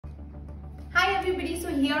everybody, so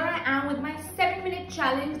here I am with my 7-minute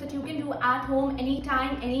challenge that you can do at home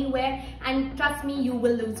anytime, anywhere, and trust me, you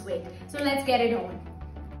will lose weight. So let's get it on.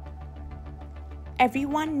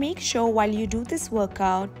 Everyone, make sure while you do this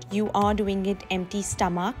workout, you are doing it empty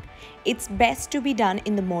stomach. It's best to be done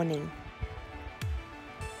in the morning.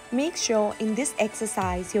 Make sure in this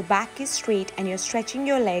exercise your back is straight and you're stretching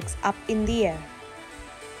your legs up in the air.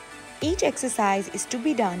 Each exercise is to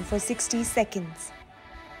be done for 60 seconds.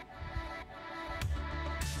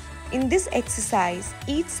 In this exercise,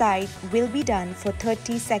 each side will be done for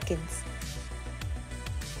 30 seconds.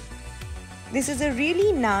 This is a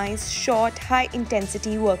really nice, short,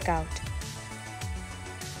 high-intensity workout.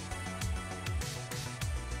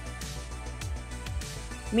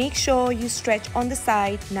 Make sure you stretch on the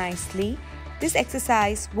side nicely. This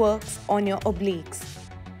exercise works on your obliques.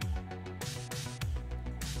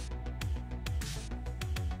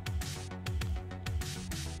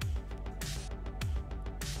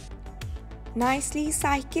 Nicely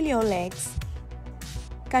cycle your legs.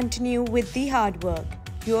 Continue with the hard work.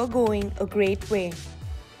 You are going a great way.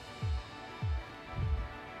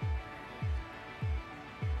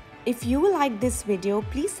 If you like this video,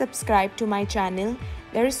 please subscribe to my channel.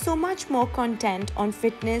 There is so much more content on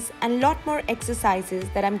fitness and lot more exercises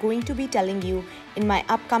that I'm going to be telling you in my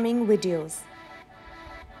upcoming videos.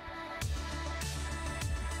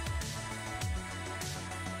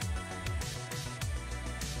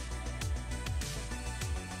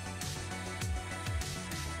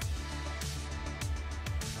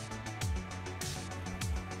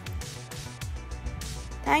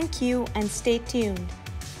 Thank you and stay tuned.